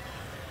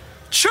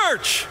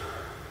 Church,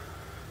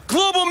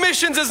 global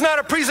missions is not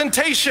a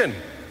presentation.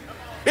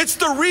 It's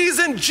the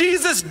reason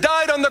Jesus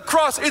died on the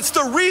cross. It's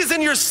the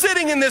reason you're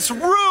sitting in this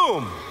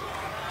room.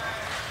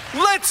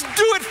 Let's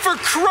do it for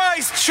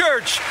Christ,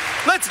 church.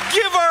 Let's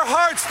give our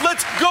hearts.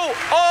 Let's go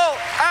all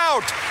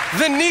out.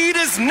 The need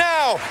is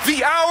now.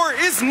 The hour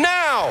is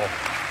now.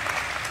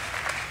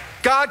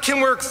 God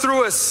can work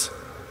through us,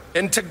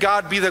 and to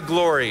God be the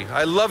glory.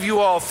 I love you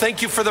all.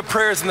 Thank you for the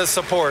prayers and the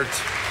support.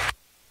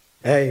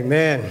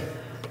 Amen.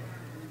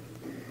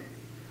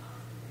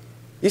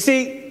 You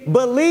see,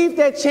 belief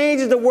that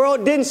changes the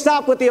world didn't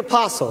stop with the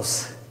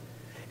apostles.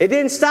 It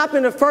didn't stop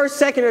in the first,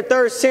 second, or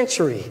third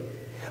century,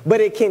 but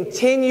it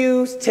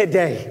continues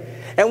today.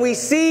 And we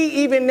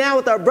see even now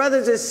with our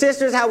brothers and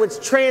sisters how it's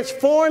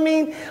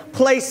transforming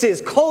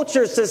places,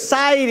 cultures,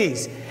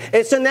 societies.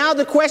 And so now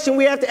the question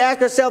we have to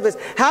ask ourselves is,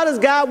 how does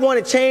God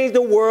want to change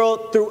the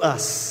world through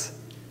us?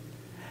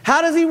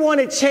 How does he want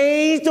to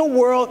change the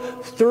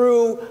world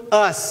through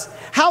us?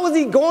 How is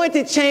he going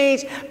to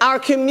change our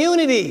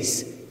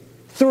communities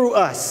through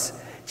us?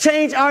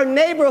 Change our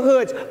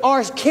neighborhoods,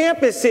 our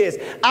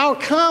campuses, our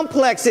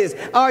complexes,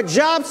 our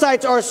job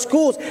sites, our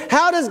schools.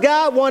 How does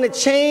God want to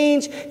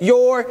change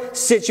your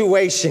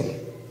situation?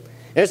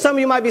 And some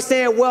of you might be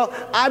saying, well,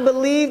 I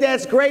believe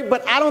that's great,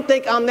 but I don't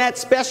think I'm that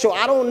special.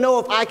 I don't know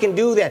if I can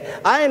do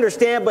that. I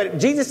understand, but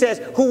Jesus says,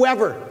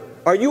 whoever.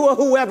 Are you a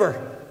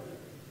whoever?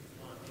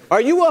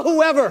 Are you a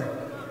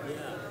whoever?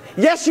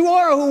 Yes, you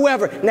are a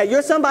whoever. Now,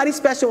 you're somebody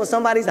special in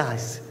somebody's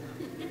eyes.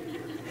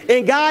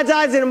 In God's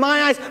eyes and in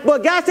my eyes.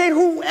 But God said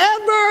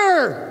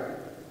whoever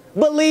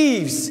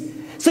believes.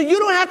 So you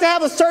don't have to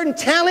have a certain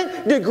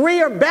talent,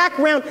 degree, or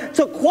background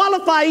to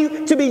qualify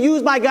you to be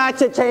used by God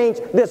to change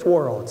this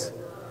world.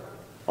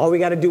 All we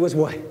got to do is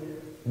what?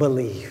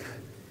 Believe.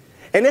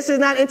 And this is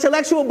not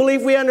intellectual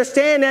belief. We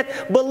understand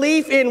that.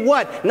 Belief in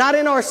what? Not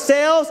in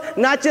ourselves,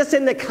 not just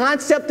in the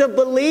concept of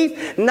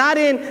belief, not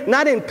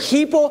in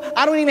people.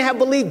 I don't even have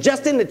belief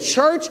just in the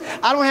church.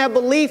 I don't have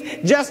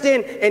belief just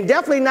in, and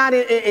definitely not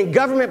in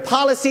government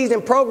policies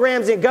and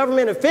programs and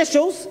government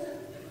officials.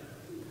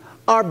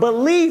 Our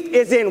belief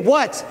is in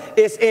what?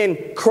 It's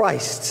in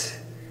Christ.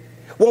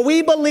 When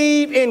we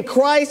believe in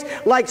Christ,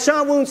 like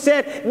Sean Woon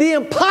said, the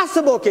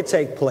impossible can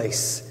take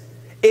place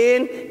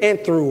in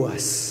and through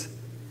us.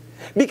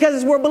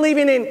 Because we're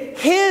believing in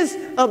his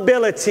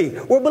ability.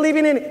 We're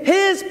believing in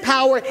his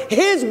power,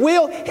 his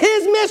will,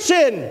 his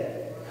mission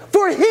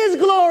for his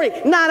glory,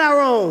 not our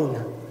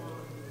own.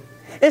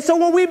 And so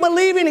when we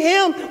believe in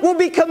him, we'll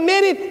be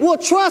committed, we'll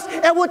trust,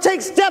 and we'll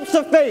take steps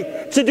of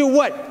faith to do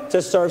what?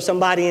 To serve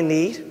somebody in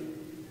need,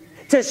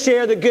 to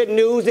share the good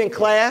news in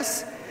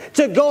class,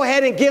 to go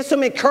ahead and give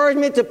some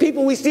encouragement to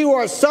people we see who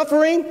are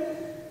suffering.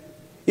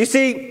 You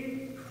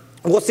see,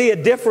 we'll see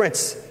a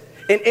difference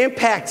in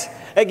impact.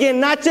 Again,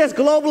 not just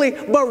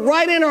globally, but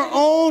right in our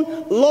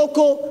own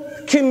local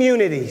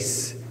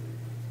communities.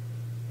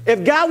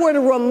 If God were to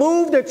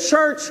remove the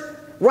church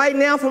right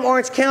now from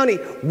Orange County,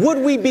 would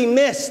we be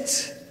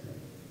missed?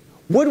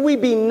 Would we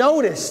be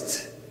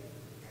noticed?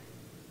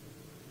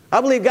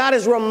 I believe God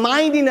is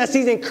reminding us,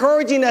 he's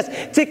encouraging us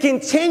to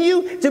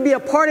continue to be a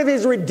part of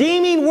his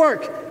redeeming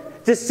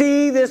work to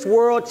see this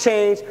world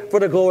change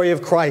for the glory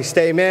of Christ.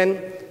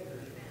 Amen.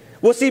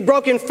 We'll see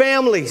broken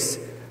families.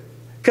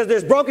 Because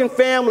there's broken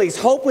families,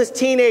 hopeless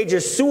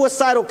teenagers,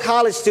 suicidal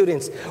college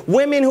students,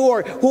 women who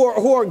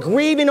are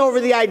grieving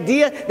over the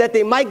idea that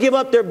they might give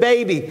up their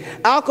baby,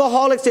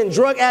 alcoholics and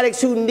drug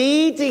addicts who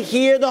need to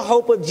hear the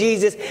hope of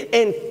Jesus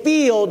and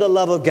feel the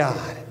love of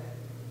God.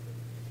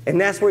 And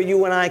that's where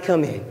you and I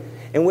come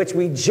in which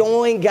we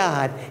join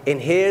God in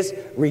his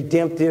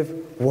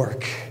redemptive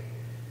work.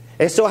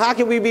 And so how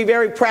can we be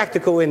very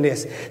practical in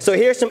this? So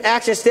here's some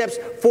action steps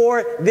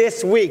for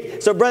this week.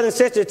 So brothers and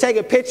sisters, take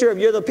a picture if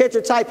you're the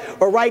picture type,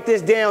 or write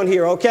this down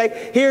here,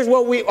 okay? Here's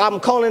what I'm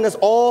calling us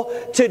all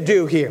to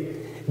do here.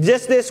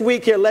 Just this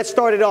week here, let's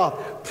start it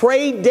off.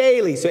 Pray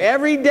daily. So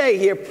every day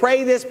here,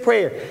 pray this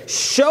prayer.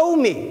 Show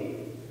me,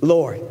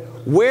 Lord,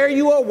 where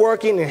you are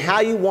working and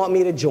how you want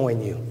me to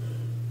join you.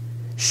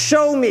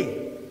 Show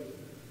me,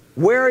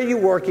 where are you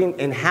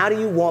working and how do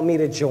you want me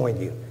to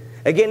join you?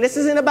 Again, this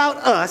isn't about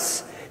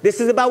us. This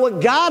is about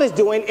what God is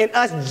doing and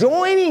us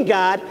joining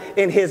God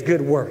in his good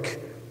work.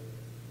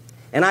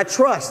 And I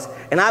trust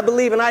and I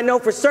believe and I know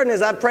for certain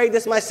as I prayed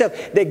this myself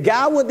that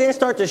God will then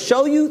start to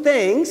show you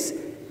things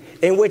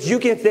in which you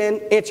can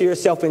then enter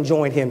yourself and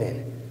join him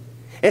in.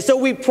 And so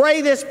we pray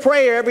this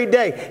prayer every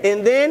day.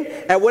 And then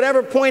at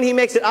whatever point he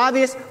makes it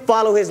obvious,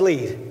 follow his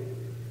lead.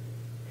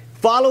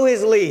 Follow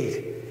his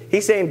lead.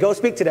 He's saying, go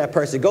speak to that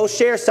person. Go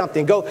share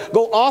something. Go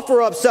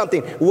offer up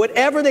something.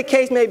 Whatever the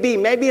case may be.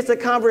 Maybe it's a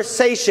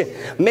conversation.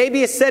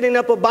 Maybe it's setting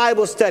up a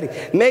Bible study.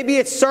 Maybe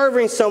it's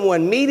serving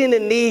someone, meeting a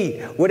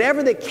need.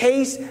 Whatever the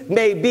case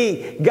may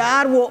be,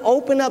 God will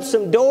open up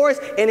some doors,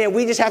 and then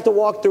we just have to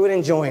walk through it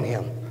and join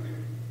him.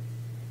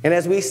 And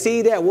as we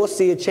see that, we'll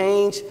see a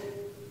change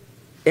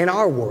in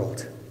our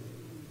world,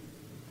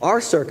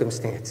 our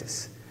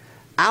circumstances,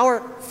 our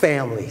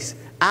families,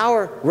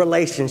 our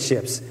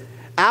relationships,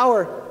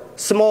 our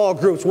small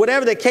groups,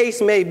 whatever the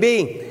case may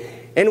be.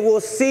 And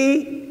we'll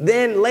see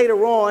then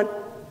later on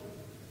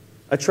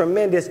a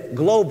tremendous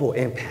global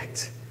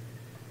impact.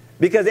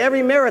 Because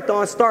every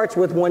marathon starts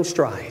with one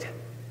stride.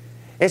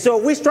 And so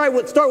if we start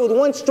with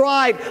one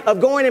stride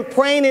of going and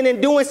praying and then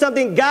doing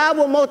something, God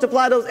will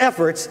multiply those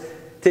efforts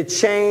to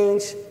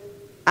change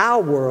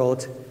our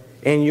world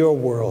and your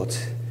world.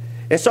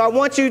 And so I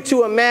want you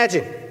to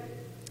imagine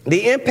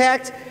the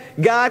impact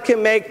God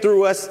can make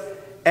through us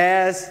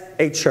as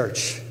a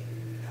church.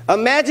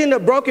 Imagine the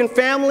broken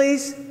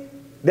families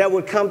that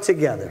would come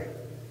together.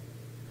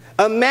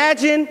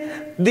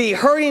 Imagine the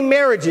hurting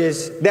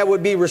marriages that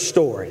would be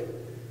restored.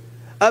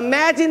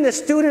 Imagine the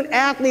student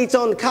athletes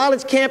on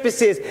college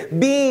campuses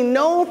being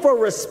known for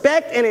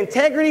respect and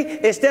integrity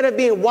instead of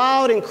being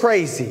wild and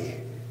crazy.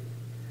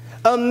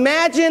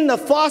 Imagine the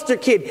foster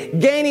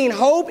kid gaining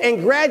hope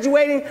and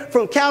graduating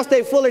from Cal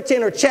State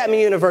Fullerton or Chapman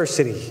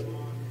University.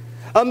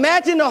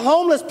 Imagine the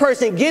homeless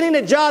person getting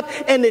a job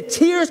and the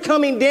tears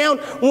coming down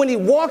when he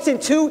walks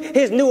into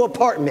his new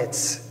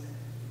apartments.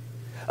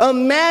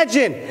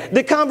 Imagine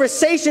the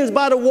conversations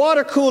by the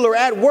water cooler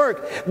at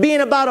work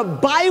being about a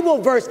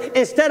Bible verse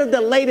instead of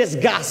the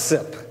latest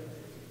gossip.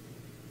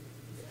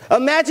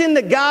 Imagine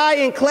the guy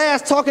in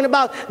class talking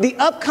about the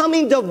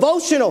upcoming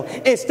devotional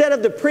instead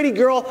of the pretty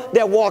girl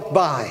that walked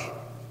by.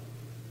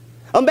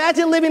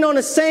 Imagine living on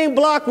the same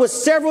block with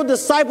several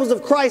disciples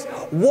of Christ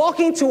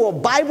walking to a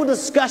Bible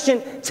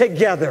discussion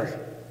together.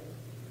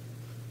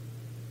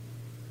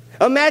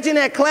 Imagine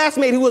that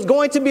classmate who was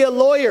going to be a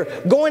lawyer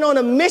going on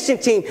a mission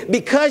team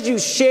because you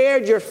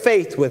shared your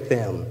faith with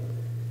them.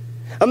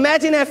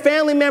 Imagine that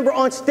family member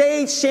on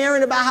stage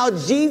sharing about how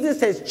Jesus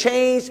has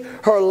changed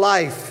her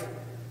life.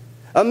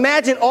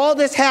 Imagine all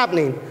this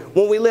happening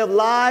when we live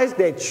lives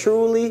that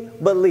truly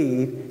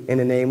believe in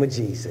the name of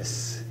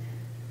Jesus.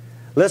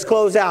 Let's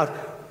close out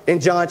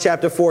in John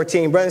chapter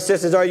 14. Brothers and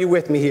sisters, are you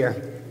with me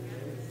here?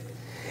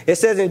 It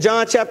says in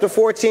John chapter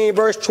 14,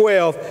 verse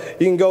 12,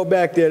 you can go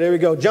back there. There we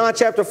go. John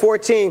chapter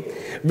 14.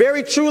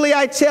 Very truly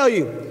I tell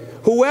you,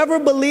 whoever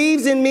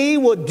believes in me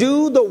will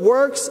do the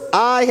works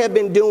I have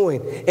been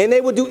doing, and they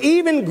will do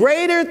even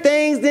greater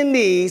things than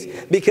these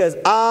because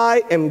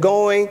I am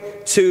going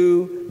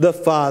to the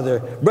Father.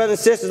 Brothers and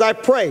sisters, I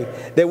pray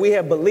that we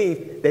have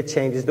belief that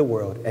changes the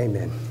world.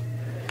 Amen.